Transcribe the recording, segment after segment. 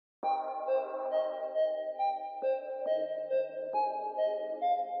Let's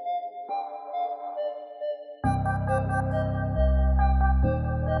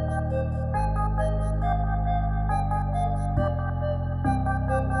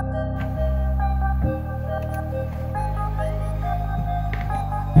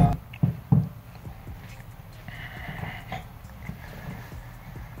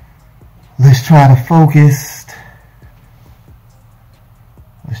try to focus.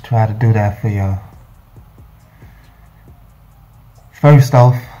 Let's try to do that for y'all. First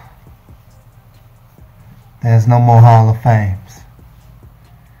off, there's no more Hall of Fames.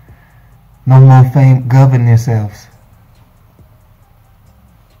 No more fame. Govern yourselves.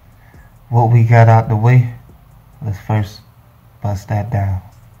 What we got out the way, let's first bust that down.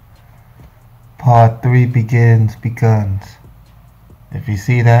 Part 3 beguns. If you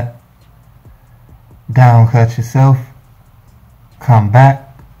see that, downcut yourself, come back.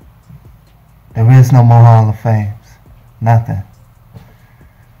 There is no more Hall of Fames. Nothing.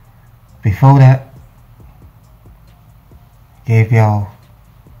 Before that, gave y'all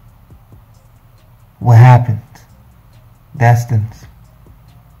what happens, destined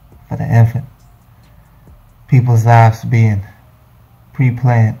for the infant. People's lives being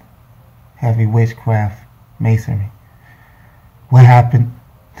pre-planned, heavy witchcraft, masonry. What happened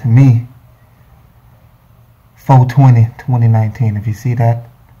to me, 4/20/2019. If you see that,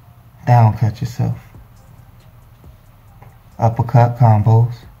 downcut yourself. Uppercut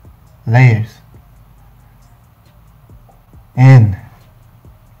combos, layers. And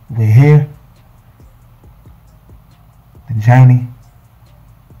we're here. The journey,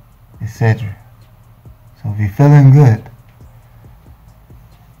 etc. So if you're feeling good,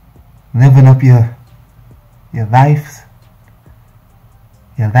 living up your lives,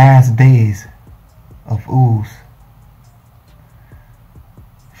 your last days of ooze.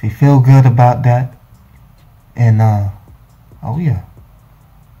 If you feel good about that, and oh yeah,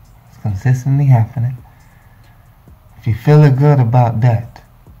 it's consistently happening. If you feel good about that,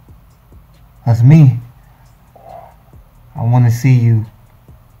 as me, I want to see you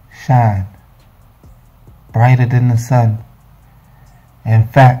shine brighter than the sun. In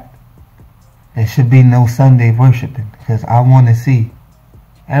fact, there should be no Sunday worshiping, because I want to see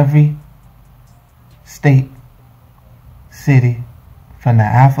every state, city, from the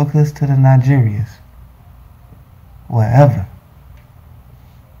Africas to the Nigerias, wherever.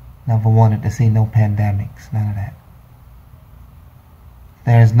 Never wanted to see no pandemics, none of that.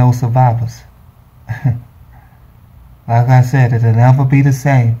 There's no survivors. Like I said, it'll never be the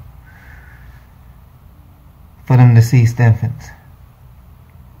same for them deceased infants.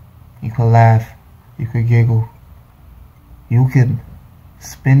 You could laugh, you could giggle, you could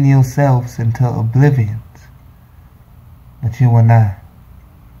spin yourselves into oblivions. But you and I,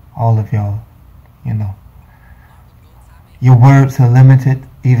 all of y'all, you know, your words are limited,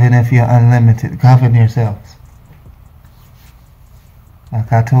 even if you're unlimited. Govern yourselves.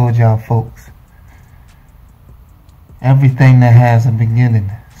 Like I told y'all folks, everything that has a beginning,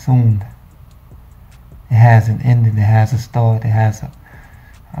 soon, it has an ending, it has a start, it has a...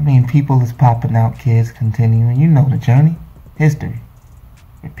 I mean, people is popping out, kids continuing. You know the journey, history,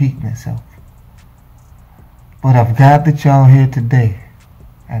 repeating itself. But I've gathered y'all here today,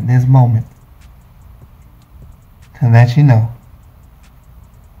 at this moment, to let you know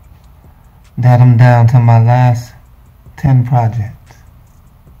that I'm down to my last 10 projects.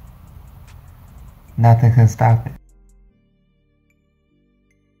 Nothing can stop it.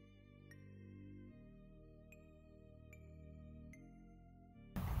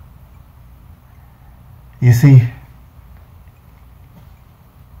 You see,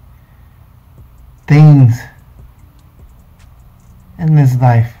 things in this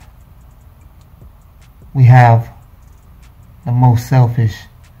life, we have the most selfish,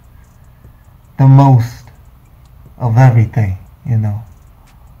 the most of everything, you know.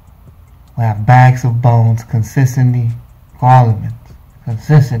 We have bags of bones, consistently, parliaments,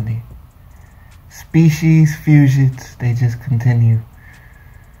 consistently. Species, fusions, they just continue,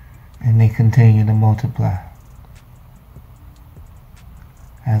 and they continue to multiply.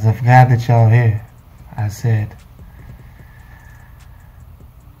 As I've gathered y'all here, I said,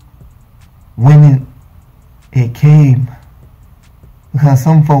 when it came, because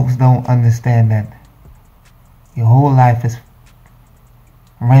some folks don't understand that your whole life is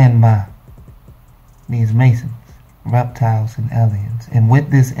ran by these masons, reptiles, and aliens. And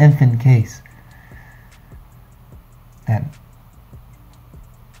with this infant case that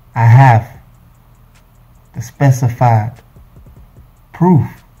I have the specified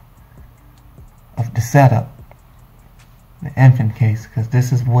proof of the setup, the infant case, because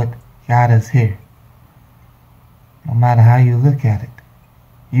this is what got us here. No matter how you look at it,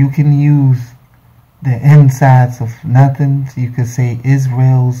 you can use the insides of nothings. You could say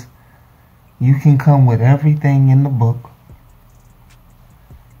Israel's. You can come with everything in the book.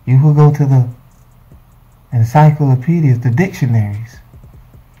 You could go to the encyclopedias, the dictionaries,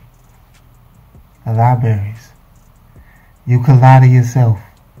 the libraries. You could lie to yourself.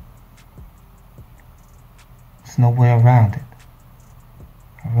 There's no way around it.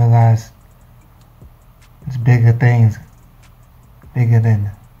 I realize it's bigger things, bigger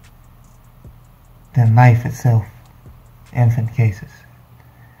than life itself. Infant cases.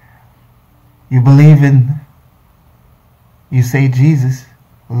 You believe in, you say Jesus,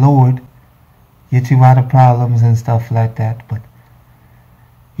 Lord, get you out of problems and stuff like that, but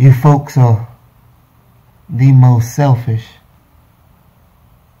you folks are the most selfish,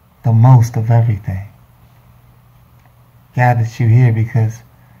 the most of everything. Gathered you here because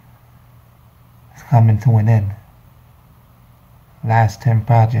it's coming to an end. Last 10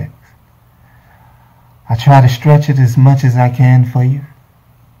 projects. I try to stretch it as much as I can for you,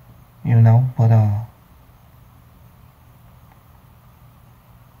 you know, but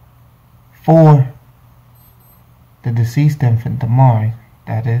for the deceased infant, DAMARIE,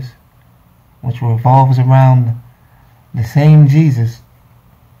 that is, which revolves around the same Jesus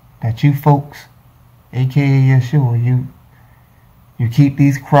that you folks, aka Yeshua, you keep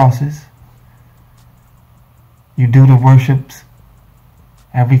these crosses, you do the worships.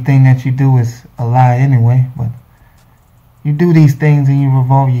 Everything that you do is a lie anyway, but you do these things and you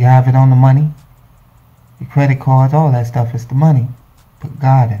revolve, you have it on the money, your credit cards, all that stuff is the money. Put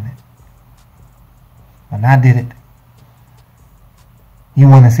God in it. When I did it, you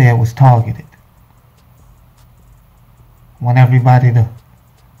want to say it was targeted. Want everybody to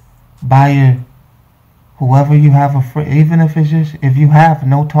buy your, whoever you have even if it's just, if you have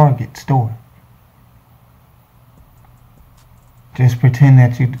no Target store. Just pretend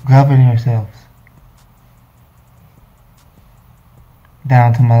that you govern yourselves.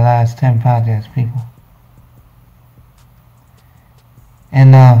 Down to my last 10 projects, people.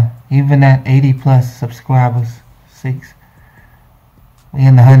 And even at 80 plus subscribers, we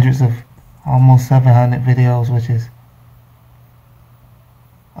in the hundreds of almost 700 videos, which is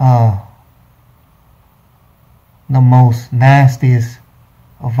the most nastiest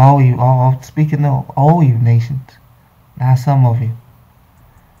of all you, speaking of all you nations, not some of you.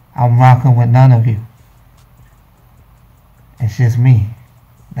 I'm rocking with none of you. It's just me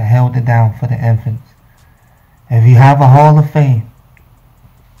that held it down for the infants. If you have a Hall of Fame,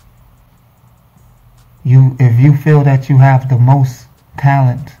 if you feel that you have the most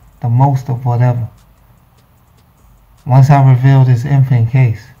talent, the most of whatever, once I reveal this infant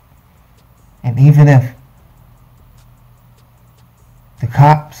case, and even if the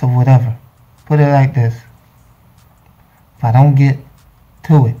cops or whatever, put it like this, if I don't get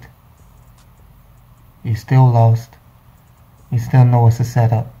to it, you're still lost. You still know it's a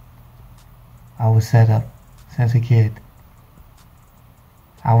setup. I was set up since a kid.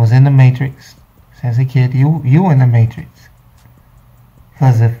 I was in the Matrix since a kid. You in the Matrix.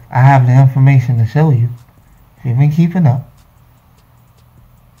 Because if I have the information to show you, if you've been keeping up,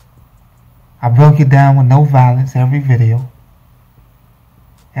 I broke it down with no violence every video.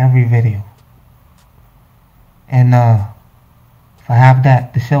 Every video. And if I have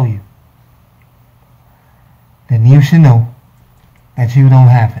that to show you, then you should know that you don't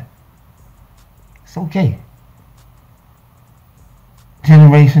have it. It's okay.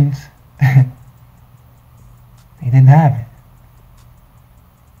 Generations, they didn't have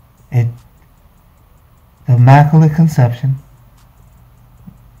it. The Immaculate Conception,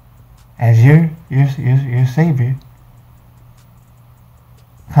 as your Savior,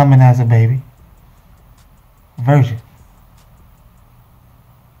 coming as a baby, virgin.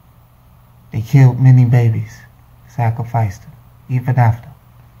 They killed many babies, sacrificed them, even after.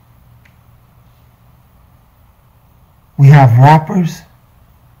 We have rappers,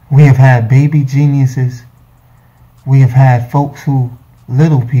 we have had baby geniuses, we have had folks who,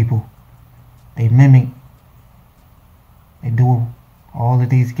 little people, they mimic, they do all of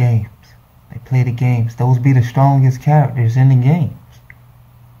these games. They play the games. Those be the strongest characters in the games.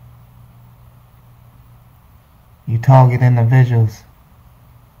 You target individuals,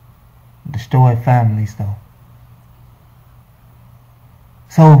 destroy families though.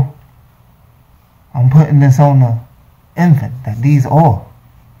 So, I'm putting this on the infant, that these are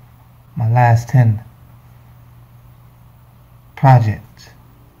my last 10 projects.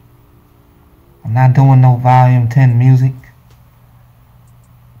 I'm not doing no volume 10 music.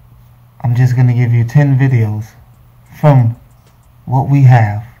 I'm just going to give you 10 videos from what we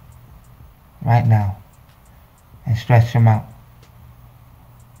have right now and stretch them out.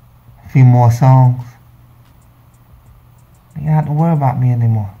 A few more songs. You don't have to worry about me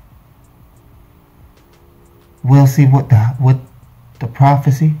anymore. We'll see what the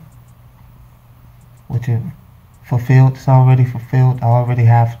prophecy, which is fulfilled. It's already fulfilled. I already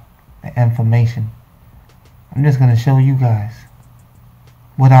have the information. I'm just going to show you guys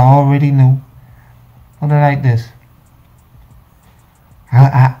what I already knew. Put it like this.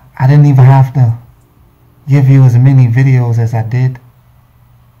 I didn't even have to give you as many videos as I did.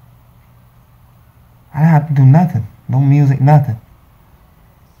 I didn't have to do nothing. No music, nothing.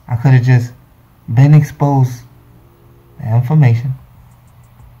 I could have just been exposed the information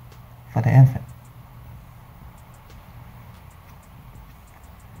for the infant.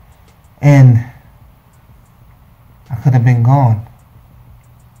 And I could have been gone.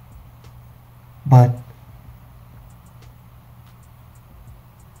 But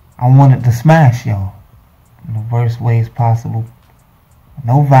I wanted to smash y'all in the worst ways possible.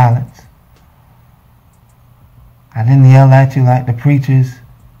 No violence. I didn't yell at you like the preachers.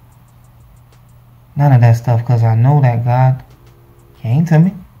 None of that stuff, because I know that God came to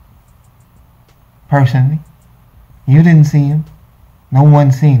me personally. You didn't see him. No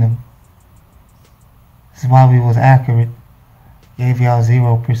one seen him. This is why we was accurate. Gave y'all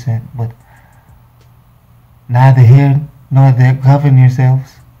 0%. But neither here nor there. Govern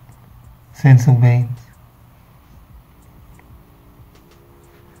yourselves. Sensible beings.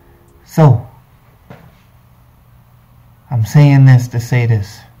 So, I'm saying this to say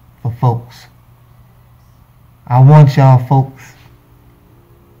this for folks. I want y'all folks,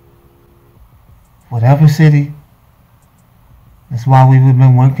 whatever city, that's why we've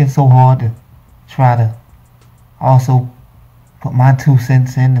been working so hard to try to also put my 2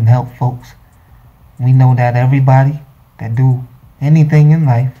 cents in and help folks. We know that everybody that do anything in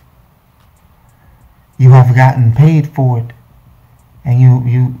life, you have gotten paid for it, and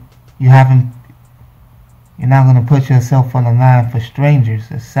you haven't. You're not going to put yourself on the line for strangers.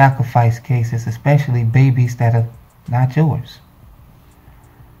 It's sacrifice cases, especially babies that are not yours.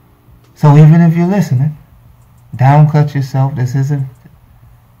 So even if you're listening, downcut yourself. This isn't.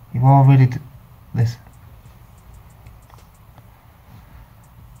 You've already listen.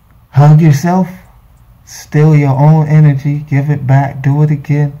 Hug yourself. Steal your own energy. Give it back. Do it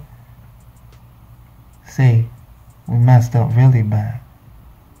again. Say, we messed up really bad.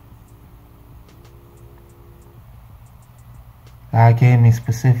 God gave me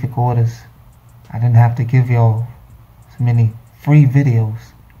specific orders. I didn't have to give y'all so many free videos.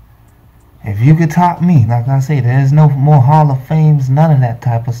 If you could top me, like I say, there's no more Hall of Fames, none of that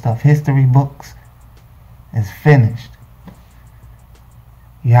type of stuff. History books is finished.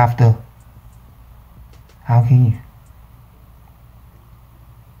 You have to, how can you?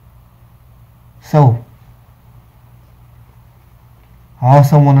 So, I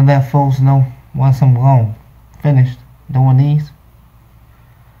also want to let folks know, once I'm gone, finished doing these,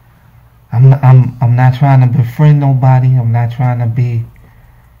 I'm not trying to befriend nobody. I'm not trying to be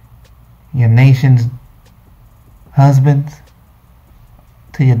your nation's husbands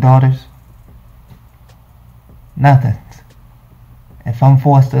to your daughters. Nothing. If I'm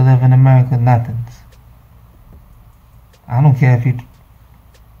forced to live in America, nothing. I don't care if you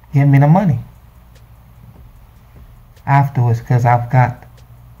give me the money afterwards, because I've got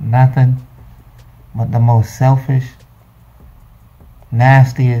nothing but the most selfish,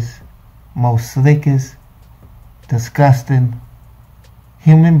 nastiest, most slickest, disgusting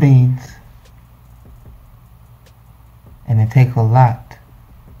human beings. And it takes a lot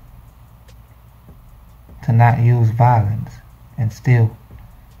to not use violence and still,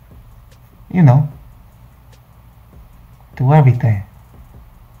 you know, do everything.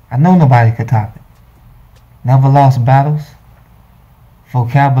 I know nobody could top it. Never lost battles,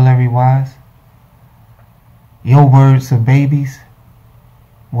 vocabulary wise. Your words of babies,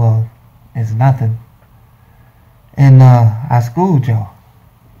 well, it's nothing. And I schooled y'all.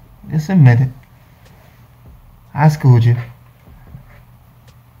 Just admit it. I schooled you.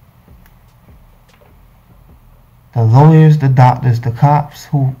 The lawyers, the doctors, the cops,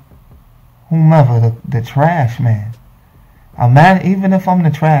 whomever, the trash man. Even if I'm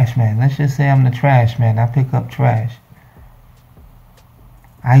the trash man, let's just say I'm the trash man, I pick up trash.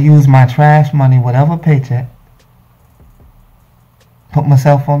 I use my trash money, whatever paycheck, put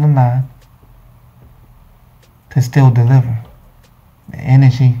myself on the line to still deliver the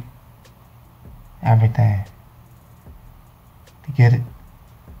energy, everything, to get it,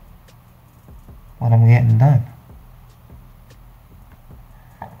 what I'm getting done.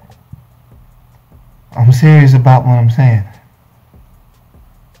 I'm serious about what I'm saying.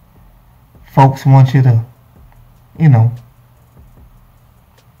 Folks want you to, you know,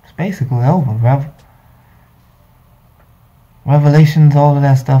 it's basically over. Revelations, all of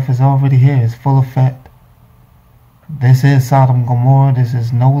that stuff is already here. It's full effect. This is Sodom and Gomorrah. This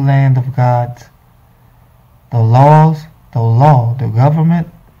is no land of God's. The laws, the government,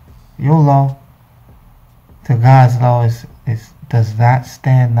 your law, to God's law does not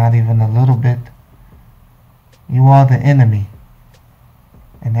stand, not even a little bit. You are the enemy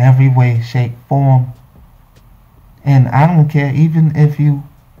in every way, shape, form. And I don't care, even if you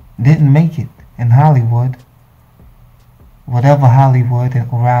didn't make it in Hollywood, whatever Hollywood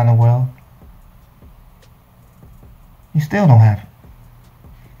around the world, you still don't have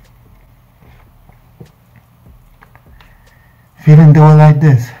it. If you didn't do it like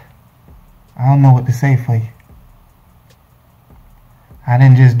this, I don't know what to say for you. I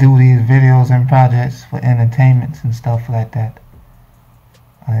didn't just do these videos and projects for entertainments and stuff like that.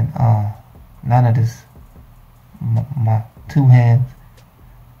 And none of this. My two hands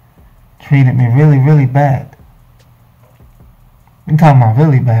treated me really, really bad. I'm talking about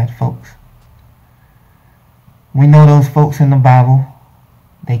really bad, folks. We know those folks in the Bible.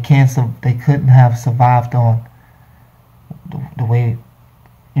 They couldn't have survived on the way,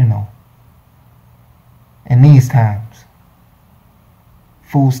 you know, in these times.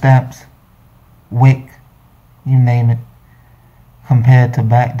 Food stamps, WIC, you name it, compared to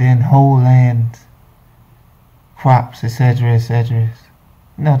back then, whole lands, crops, etc., etc.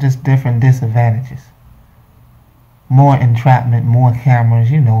 You know, just different disadvantages. More entrapment, more cameras,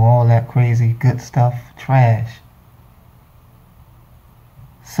 you know, all that crazy good stuff, trash.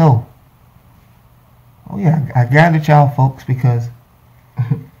 So, oh yeah, I gathered y'all folks because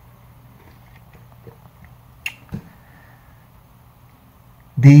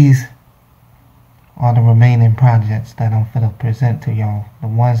these are the remaining projects that I'm going to present to y'all. The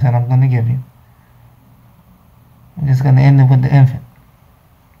ones that I'm going to give you. I'm just going to end it with the infant.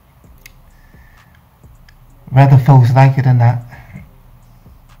 Whether folks like it or not,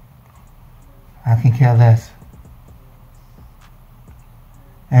 I can care less.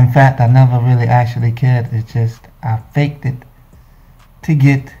 In fact, I never really actually cared. It's just I faked it to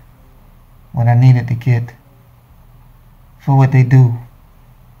get what I needed to get for what they do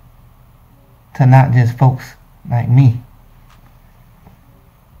to not just folks like me.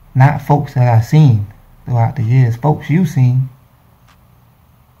 Not folks that I've seen throughout the years. Folks you've seen.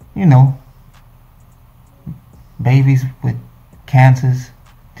 You know, babies with cancers,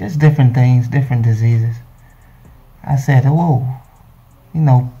 just different things, different diseases. I said, whoa, you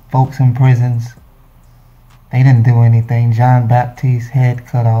know, folks in prisons, they didn't do anything. John Baptiste's head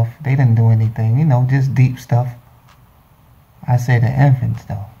cut off, they didn't do anything, you know, just deep stuff. I said the infants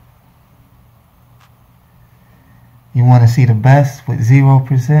though. You want to see the best with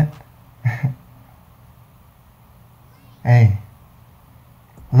 0%? Hey,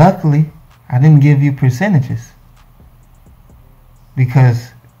 luckily, I didn't give you percentages.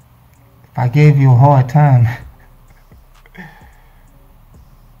 Because if I gave you a hard time,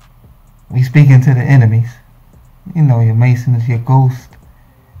 we speaking to the enemies. You know, your Masons, your ghosts,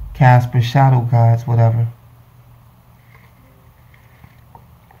 Casper, shadow gods, whatever.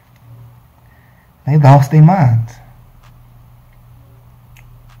 They lost their minds.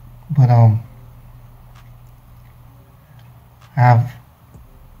 But I have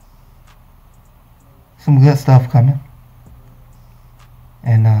some good stuff coming.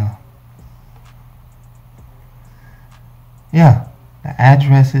 And yeah, the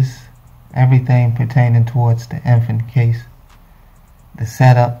addresses, everything pertaining towards the infant case, the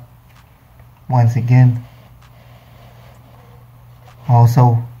setup, once again.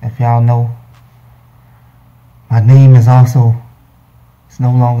 Also, if y'all know, my name is also, it's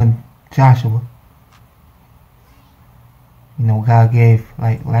no longer Joshua. You know, God gave,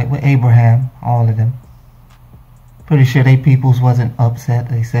 like with Abraham, all of them. Pretty sure they peoples wasn't upset,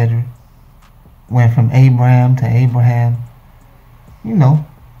 etc. Went from Abraham to Abraham. You know,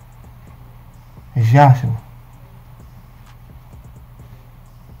 it's Joshua.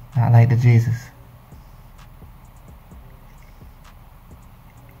 Not like the Jesus.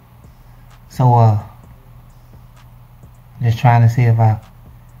 So, just trying to see if I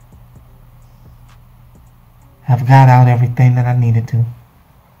have got out everything that I needed to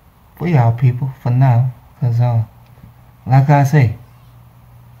for y'all people for now. Because, like I say,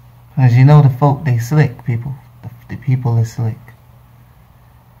 as you know, the folk, they slick, people. The people is slick.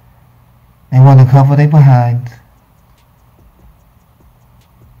 They want to cover their behinds,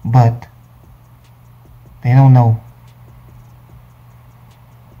 but they don't know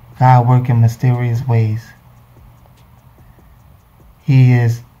God works in mysterious ways. He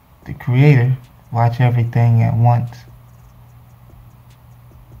is the creator. Watch everything at once.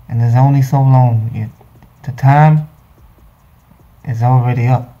 And there's only so long. The time is already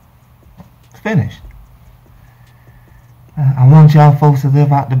up. It's finished. I want y'all folks to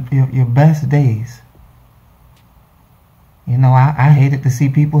live out your best days. You know, I hated to see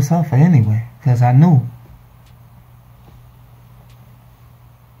people suffer anyway, because I knew.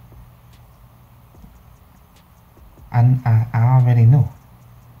 I already knew.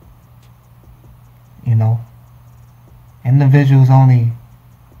 You know, individuals only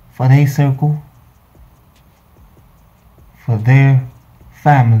for their circle, for their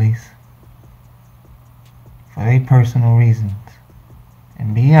families, for their personal reasons.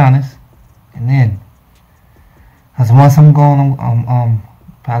 And be honest, and then, because once I'm going to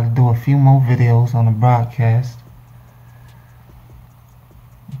probably do a few more videos on the broadcast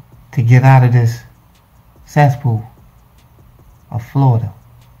to get out of this cesspool of Florida.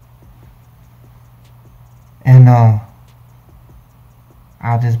 And I'll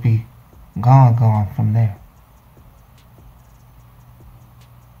just be gone from there.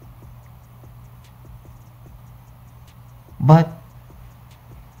 But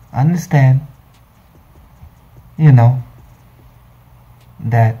understand, you know,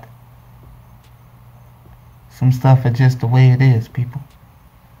 that some stuff is just the way it is, people.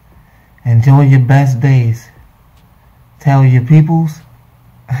 Enjoy your best days. Tell your peoples,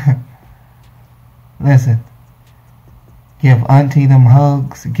 listen, give auntie them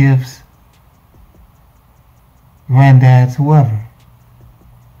hugs, gifts, granddads, whoever.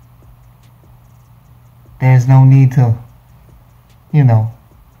 There's no need to, you know,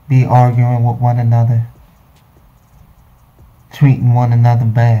 be arguing with one another, treating one another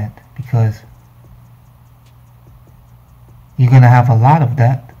bad, because you're going to have a lot of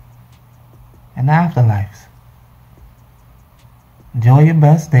that in the afterlives. Enjoy your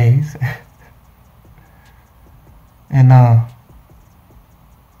best days. And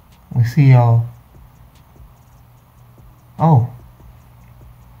we see y'all. Oh,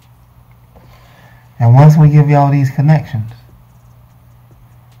 and once we give y'all these connections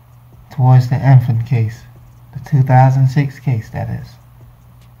towards the infant case, the 2006 case, that is,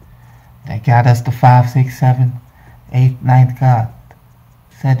 that got us the 5, 6, 7, 8, 9th God,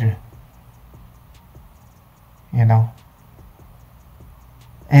 etc. You know,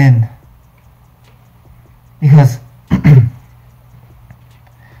 and because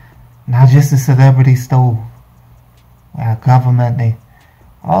not just the celebrities stole, our government,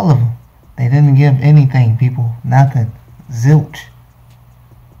 all of them, they didn't give anything, people, nothing, zilch,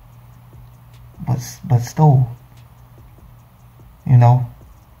 but stole, you know.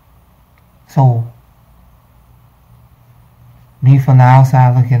 So me from the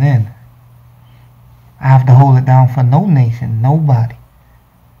outside looking in, I have to hold it down for no nation, nobody,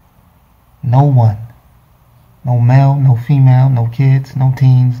 no one, no male, no female, no kids, no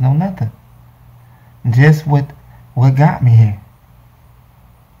teens, no nothing. Just what got me here.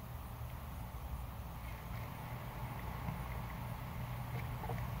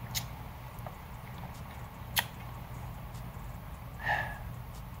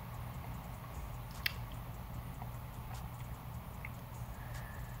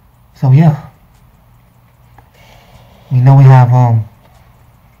 So yeah, we know we have a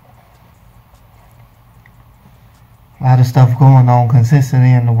lot of stuff going on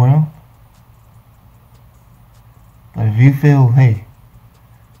consistently in the world. But if you feel, hey,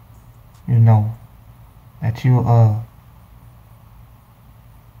 you know, that you are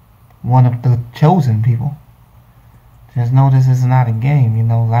one of the chosen people, just know this is not a game. You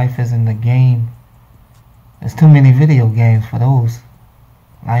know, life isn't a game. There's too many video games for those.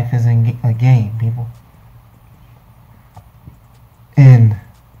 Life isn't a game, people. And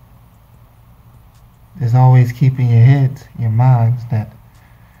there's always keeping your heads, your minds, that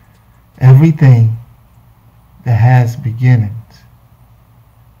everything that has beginnings,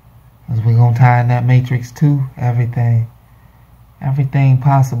 as we're going to tie in that matrix too, everything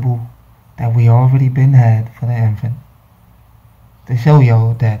possible that we already been had for the infant, to show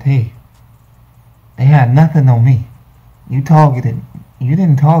y'all that, hey, they had nothing on me. You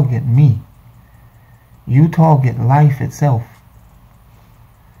didn't target me. You target life itself.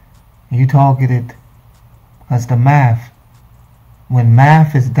 You targeted, because the math, when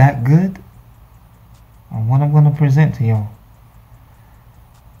math is that good, and what I'm going to present to y'all,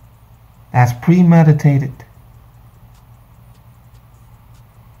 that's premeditated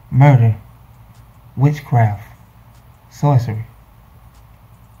murder, witchcraft, sorcery.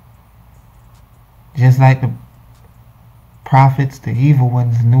 Just like the prophets, the evil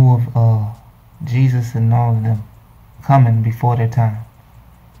ones, knew of Jesus and all of them coming before their time.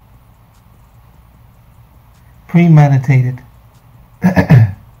 Premeditated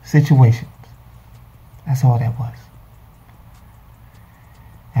situations. That's all that was.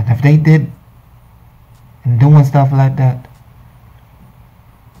 And if they did and doing stuff like that,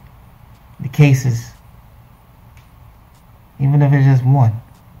 the cases, even if it's just one,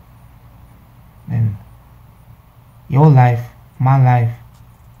 then your life, my life,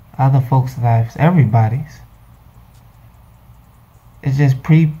 other folks' lives, everybody's, it's just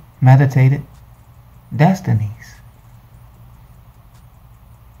premeditated destinies.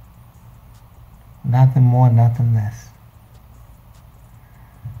 Nothing more, nothing less.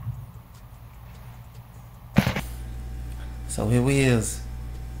 So here we is.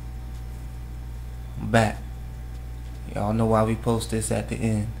 I'm back. Y'all know why we post this at the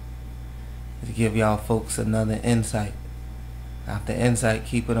end. To give y'all folks another insight. After insight,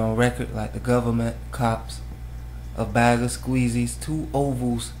 keep it on record like the government, cops, a bag of squeezies, 2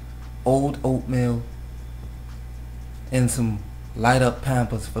 ovals, old oatmeal, and some light up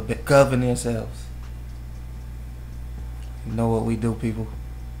Pampers for governing yourselves. You know what we do, people.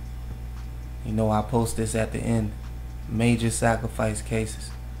 You know I post this at the end. Major sacrifice cases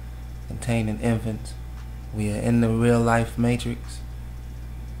containing infants. We are in the real life matrix.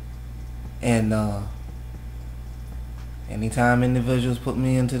 And anytime individuals put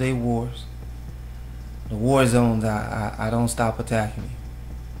me into their wars, the war zones, I don't stop attacking you.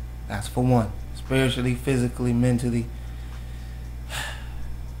 That's for one. Spiritually, physically, mentally.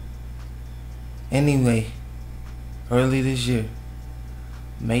 Anyway, early this year,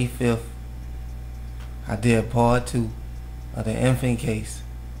 May 5th, I did part 2 of the infant case,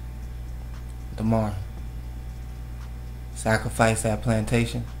 DAMARIE. Sacrifice at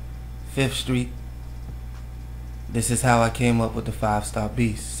Plantation, 5th Street. This is how I came up with the 5-star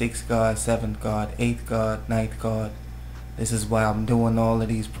beast. 6th guard, 7th guard, 8th guard, 9th guard. This is why I'm doing all of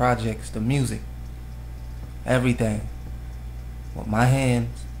these projects, the music, everything. With my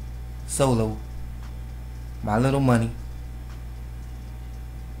hands, solo, my little money,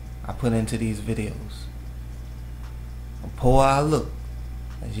 I put into these videos. The poor I look,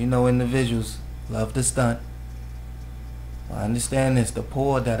 as you know, individuals love to stunt. Well, understand this, the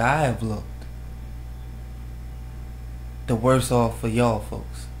poor that I have looked, the worse off for y'all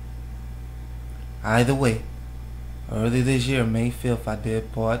folks. Either way, early this year, May 5th, I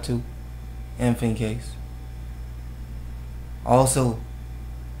did part 2, infant case. Also,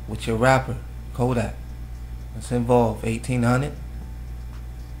 with your rapper, Kodak. Let's involve 1800.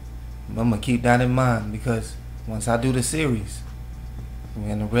 I'm going to keep that in mind because once I do the series,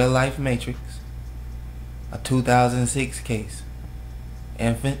 we're in the real life matrix. A 2006 case.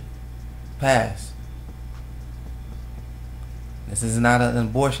 Infant passed. This is not an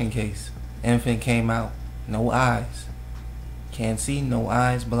abortion case. Infant came out. No eyes. Can't see, no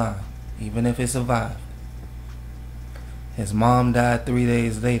eyes, blind. Even if it survived. His mom died 3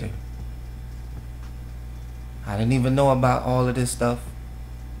 days later. I didn't even know about all of this stuff.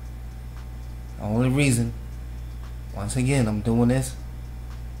 The only reason, once again, I'm doing this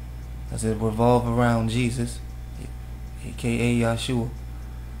because it revolves around Jesus, aka YESHUA.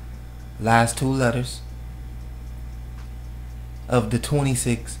 Last 2 letters of the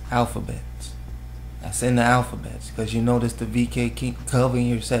 26 alphabets. That's in the alphabets because you notice the VK keep covering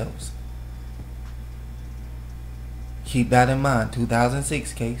yourselves. Keep that in mind.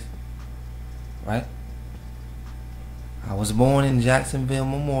 2006 case, right? I was born in Jacksonville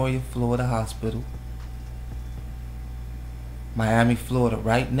Memorial, Florida Hospital, Miami, Florida,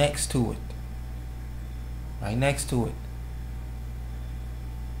 right next to it. Right next to it.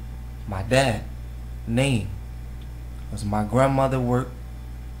 My dad name was my grandmother worked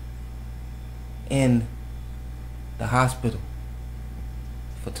in the hospital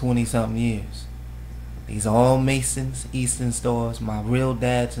for 20-something years. These are all Masons, Eastern stores. My real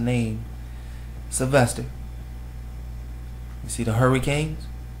dad's name, Sylvester. You see the hurricanes?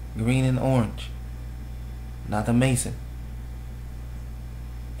 Green and orange. Not the Mason.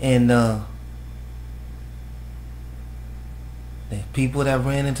 And the people that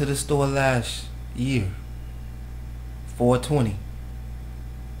ran into the store last year, 4/20,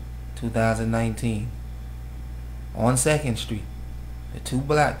 2019, on 2nd Street, the 2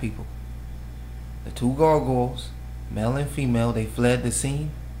 black people, the 2 gargoyles, male and female, they fled the scene.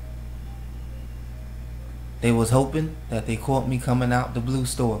 They was hoping that they caught me coming out the blue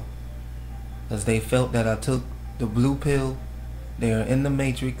store because they felt that I took the blue pill. They are in the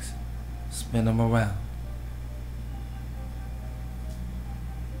matrix. Spin them around.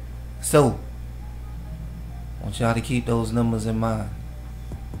 So, I want y'all to keep those numbers in mind.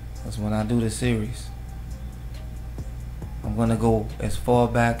 Because when I do this series, I'm going to go as far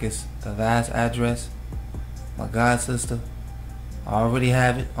back as the last address. My god sister, I already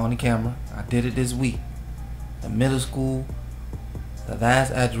have it on the camera. I did it this week. The middle school, the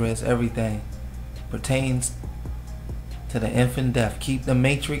last address, everything pertains to the infant death. Keep the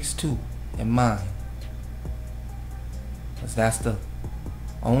Matrix 2 in mind. Because that's the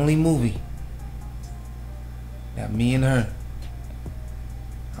only movie that me and her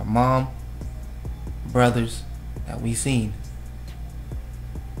mom, brothers, that we seen.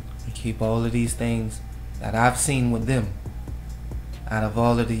 We keep all of these things that I've seen with them out of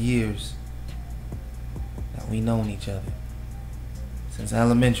all of the years that we known each other. Since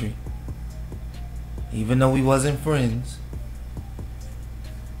elementary. Even though we wasn't friends.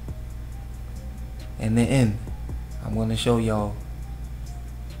 In the end, I'm going to show y'all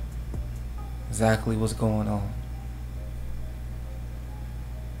exactly what's going on.